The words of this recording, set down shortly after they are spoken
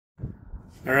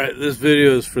Alright, this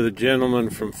video is for the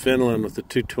gentleman from Finland with the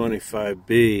 225B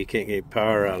he can't get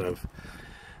power out of.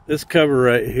 This cover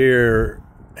right here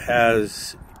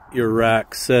has your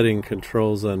rack setting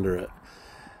controls under it.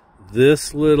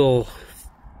 This little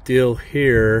deal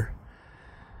here,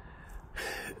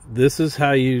 this is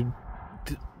how you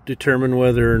determine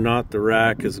whether or not the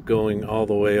rack is going all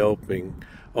the way open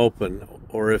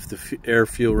or if the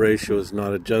air-fuel ratio is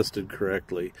not adjusted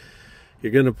correctly.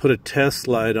 You're going to put a test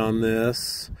light on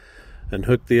this and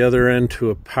hook the other end to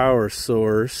a power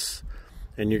source,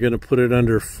 and you're going to put it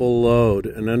under full load.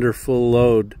 And under full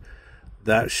load,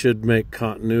 that should make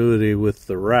continuity with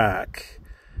the rack,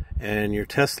 and your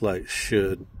test light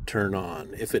should turn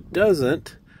on. If it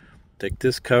doesn't, take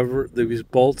this cover, these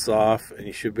bolts off, and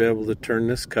you should be able to turn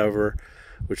this cover,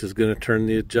 which is going to turn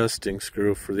the adjusting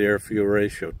screw for the air-fuel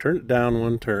ratio. Turn it down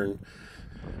one turn.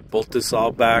 Bolt this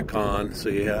all back on so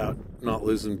you're not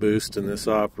losing boost and this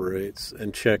operates,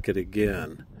 and check it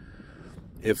again.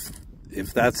 If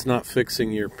that's not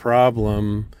fixing your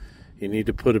problem, you need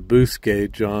to put a boost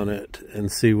gauge on it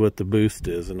and see what the boost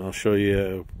is, and I'll show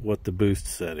you what the boost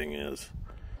setting is.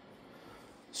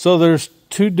 So there's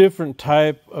two different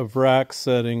type of rack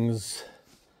settings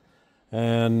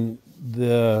and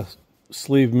the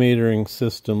sleeve metering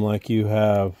system like you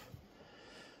have.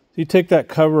 You take that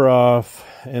cover off,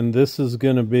 and this is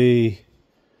going to be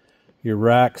your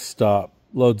rack stop,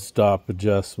 load stop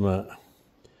adjustment.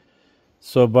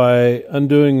 So by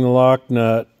undoing the lock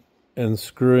nut and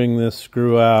screwing this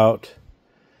screw out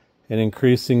and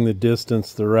increasing the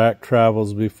distance the rack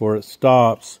travels before it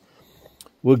stops,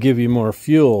 will give you more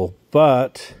fuel.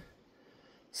 But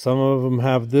some of them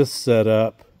have this set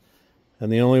up, and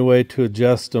the only way to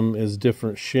adjust them is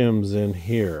different shims in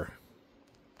here.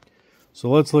 So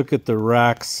let's look at the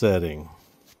rack setting.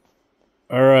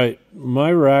 Alright, my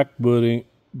rack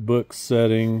book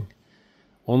setting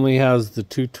only has the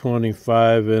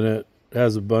 225 in it. It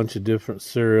has a bunch of different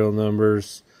serial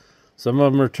numbers. Some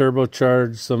of them are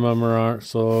turbocharged, some of them aren't.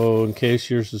 So in case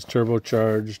yours is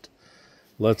turbocharged,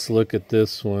 let's look at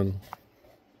this one.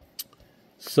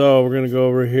 So we're going to go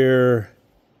over here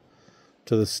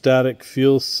to the static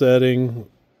fuel setting.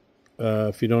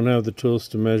 If you don't have the tools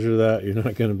to measure that, you're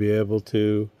not going to be able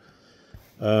to.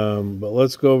 But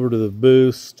let's go over to the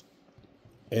boost.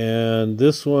 And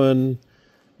this one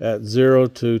at 0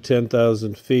 to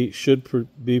 10,000 feet should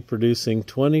be producing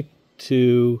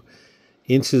 22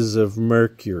 inches of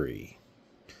mercury.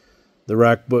 The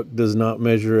rack book does not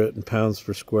measure it in pounds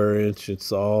per square inch.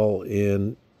 It's all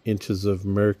in inches of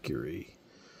mercury.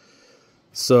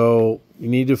 So you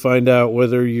need to find out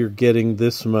whether you're getting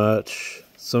this much.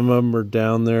 Some of them are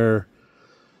down there,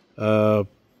 but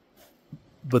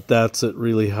that's at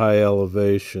really high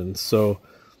elevation. So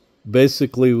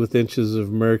basically with inches of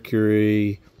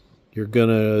mercury, you're going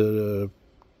to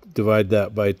divide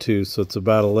that by 2. So it's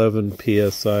about 11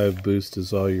 psi of boost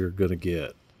is all you're going to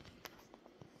get.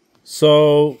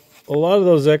 So a lot of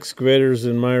those excavators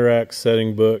in my rack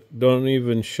setting book don't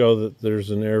even show that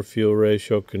there's an air-fuel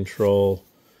ratio control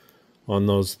on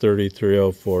those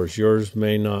 3304s. Yours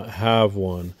may not have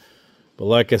one. But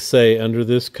like I say, under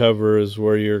this cover is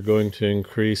where you're going to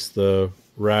increase the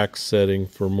rack setting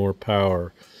for more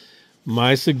power.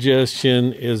 My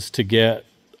suggestion is to get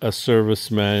a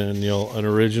service manual, an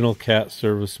original CAT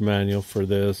service manual for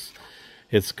this.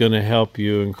 It's going to help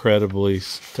you incredibly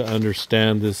to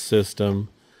understand this system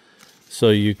so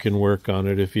you can work on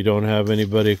it if you don't have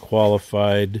anybody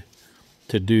qualified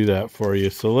to do that for you.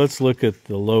 So let's look at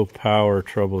the low power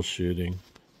troubleshooting.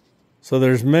 So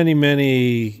there's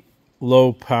many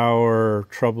low power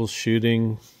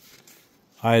troubleshooting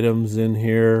items in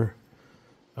here.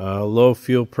 Low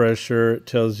fuel pressure, it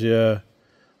tells you at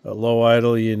low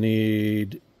idle you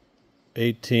need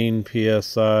 18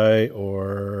 psi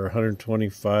or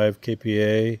 125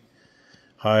 kPa.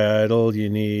 High idle you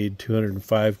need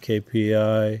 205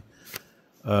 kPa.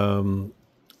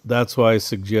 That's why I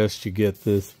suggest you get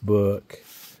this book.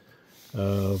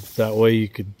 That way you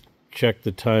could check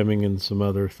the timing and some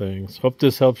other things. Hope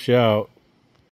this helps you out.